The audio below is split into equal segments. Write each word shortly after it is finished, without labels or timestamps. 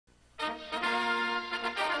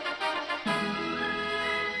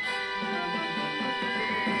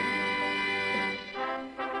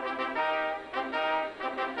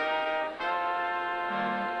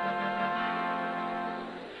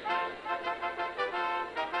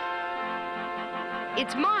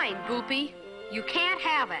It's mine, Boopy. You can't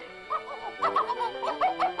have it.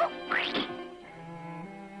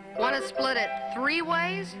 Want to split it 3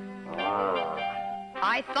 ways?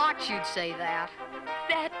 I thought you'd say that.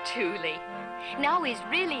 That Thule. Now he's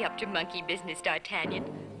really up to monkey business, D'Artagnan.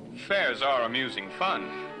 Fairs are amusing fun,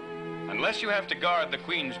 unless you have to guard the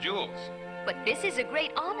Queen's jewels. But this is a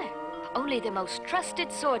great honor. Only the most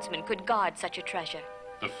trusted swordsman could guard such a treasure.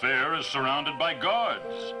 The fair is surrounded by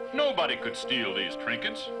guards. Nobody could steal these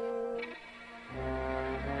trinkets.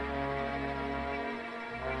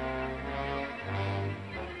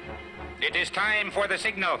 It is time for the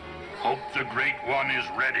signal. Hope the Great One is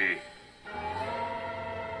ready.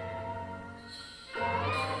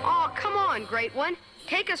 Oh, come on, Great One.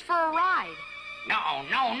 Take us for a ride. No,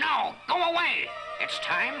 no, no. Go away. It's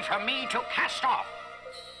time for me to cast off.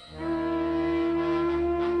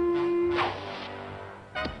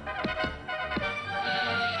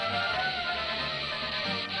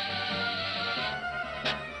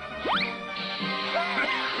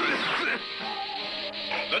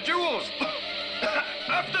 The jewels!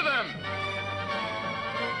 After them!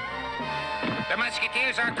 The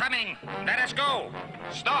Musketeers are coming. Let us go.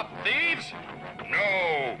 Stop, thieves!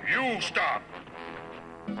 No, you stop.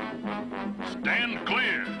 Stand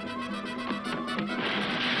clear.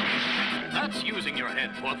 That's using your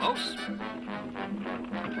head, Porthos.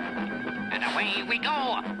 And away we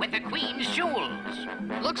go with the Queen's jewels.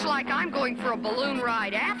 Looks like I'm going for a balloon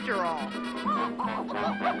ride after all.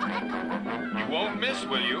 You won't miss,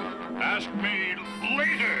 will you? Ask me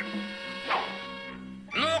later.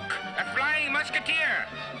 Look, a flying musketeer.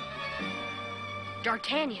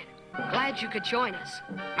 D'Artagnan, glad you could join us.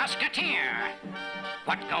 Musketeer.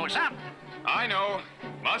 What goes up? I know.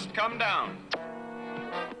 Must come down.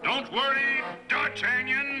 Don't worry,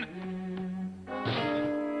 D'Artagnan.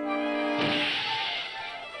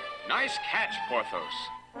 Nice catch, Porthos.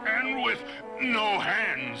 And with no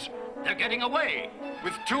hands. They're getting away.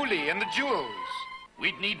 With Thule and the jewels.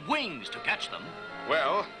 We'd need wings to catch them.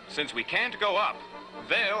 Well, since we can't go up,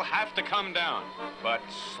 they'll have to come down, but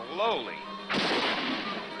slowly.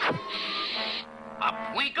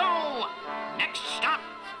 Up we go. Next stop,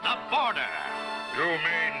 the border. You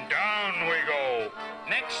mean down we go.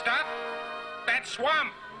 Next stop, that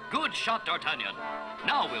swamp. Good shot, D'Artagnan.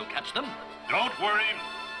 Now we'll catch them. Don't worry.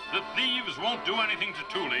 The thieves won't do anything to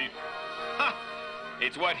Thule. Ha!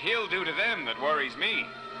 It's what he'll do to them that worries me.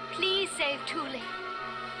 Please save Thule.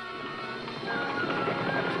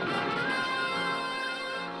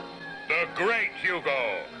 The great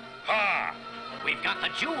Hugo. Ha! We've got the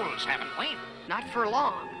jewels, haven't we? Not for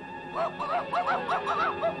long.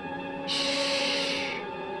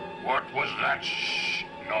 What was that shh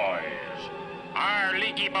noise? Our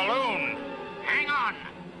leaky balloon. Hang on.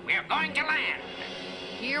 We're going to land.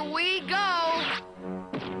 Here we go.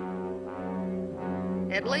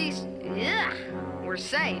 At least, yeah, we're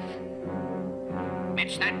safe.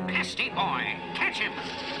 It's that pesky boy. Catch him.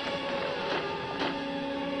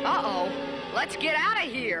 Uh-oh. Let's get out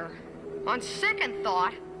of here. On second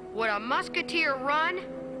thought, would a musketeer run?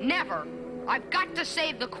 Never. I've got to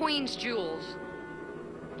save the Queen's jewels.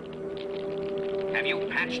 Have you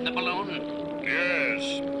patched the balloon?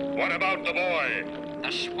 Yes. What about the boy?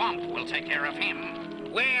 The swamp will take care of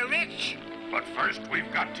him. We're rich. But first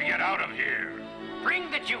we've got to get out of here. Bring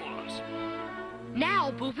the jewels.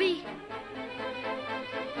 Now, Boopy.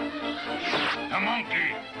 The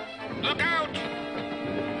monkey. Look out!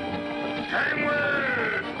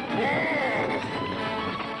 Gangway!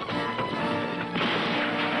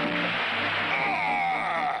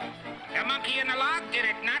 Ah! The monkey in the log did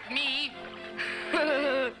it, not me.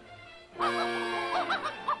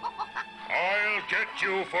 I'll get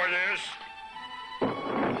you for this.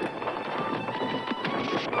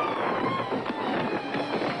 Ah!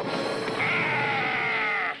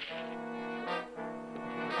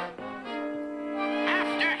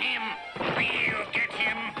 After him. We'll get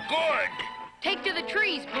him. Good. Take to the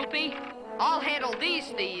trees, Boopy. I'll handle these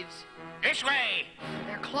thieves. This way.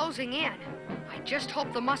 They're closing in. I just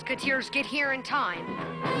hope the musketeers get here in time.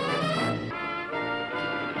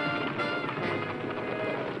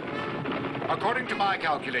 According to my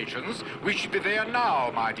calculations, we should be there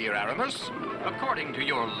now, my dear Aramis. According to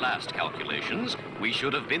your last calculations, we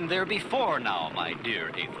should have been there before now, my dear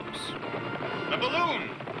Athos. The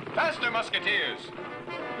balloon! Faster, Musketeers!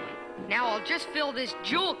 Now I'll just fill this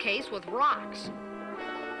jewel case with rocks.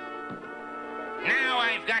 Now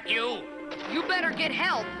I've got you. You better get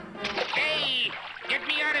help. Hey, get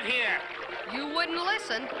me out of here. You wouldn't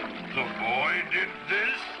listen. The boy did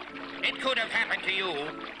this? It could have happened to you.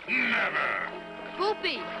 Never.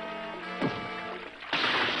 Boopy.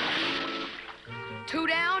 2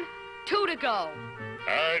 down, 2 to go.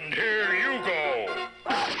 And here you go.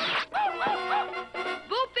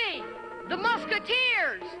 Boopy! The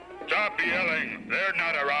Musketeers! Stop yelling. They're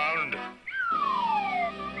not around.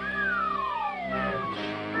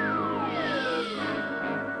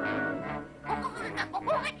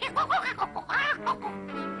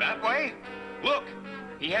 That way? Look,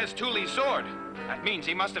 he has Thule's sword. That means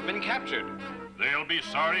he must have been captured. They'll be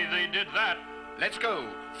sorry they did that. Let's go.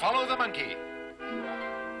 Follow the monkey.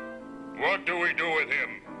 What do we do with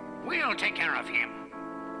him? We'll take care of him.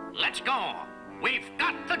 Let's go. We've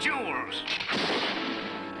got the jewels.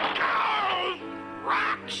 Oh,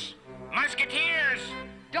 rocks! Musketeers!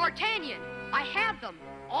 D'Artagnan, I have them.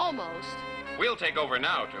 Almost. We'll take over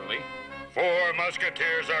now, Thule. 4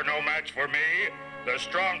 musketeers are no match for me, the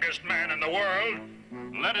strongest man in the world.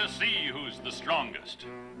 Let us see who's the strongest.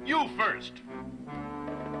 You first.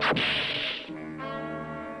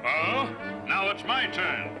 Oh, now it's my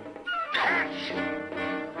turn.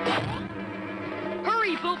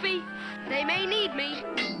 Hurry, Boopy. They may need me.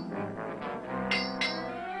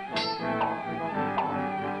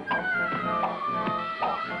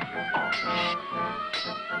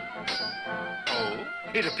 Oh,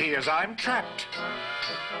 it appears I'm trapped.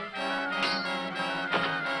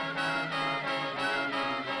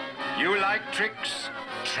 You like tricks?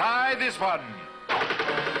 Try this one.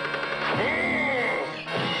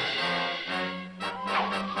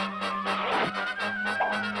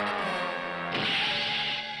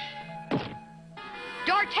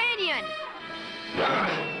 D'Artagnan!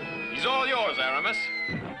 He's all yours, Aramis.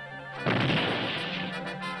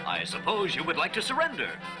 I suppose you would like to surrender.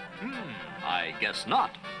 I guess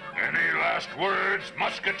not. Any last words,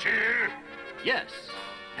 musketeer? Yes.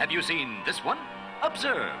 Have you seen this one?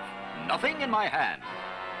 Observe. Nothing in my hand.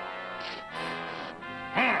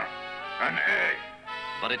 Huh. An egg.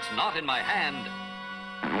 But it's not in my hand.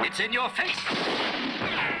 It's in your face.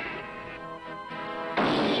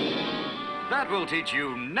 That will teach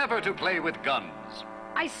you never to play with guns.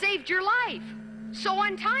 I saved your life. So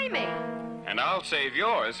untie me. And I'll save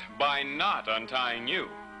yours by not untying you.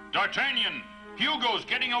 D'Artagnan, Hugo's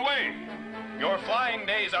getting away. Your flying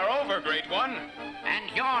days are over, Great One.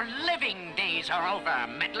 And your living days are over,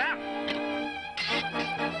 meddler.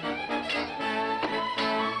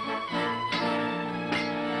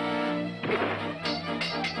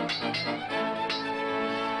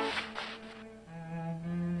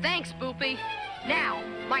 Thanks, Boopy. Now,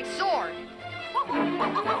 my sword.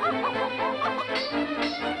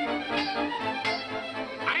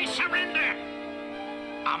 I surrender.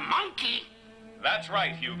 A monkey? That's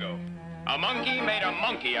right, Hugo. A monkey made a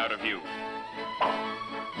monkey out of you.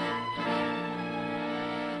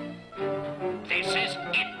 This is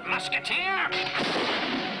it, musketeer.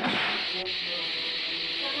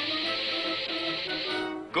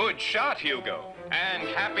 Good shot, Hugo. And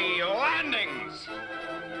happy landings!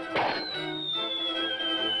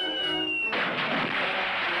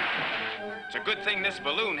 It's a good thing this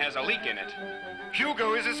balloon has a leak in it.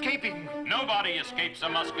 Hugo is escaping. Nobody escapes a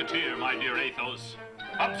musketeer, my dear Athos.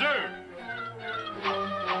 Observe.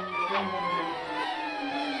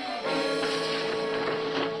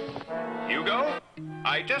 Hugo,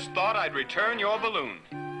 I just thought I'd return your balloon.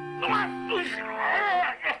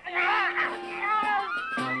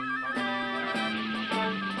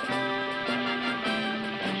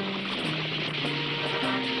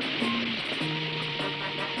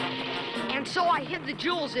 And so I hid the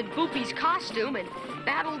jewels in Boopy's costume and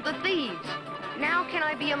battled the thieves. Now can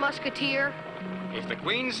I be a musketeer? If the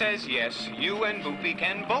Queen says yes, you and Boopy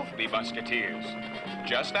can both be musketeers.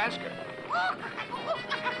 Just ask her.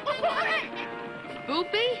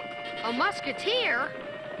 Boopy? A musketeer?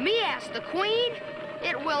 Me ask the Queen?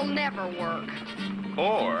 It will never work.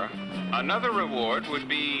 Or another reward would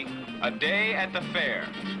be a day at the fair.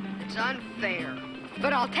 It's unfair.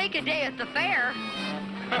 But I'll take a day at the fair.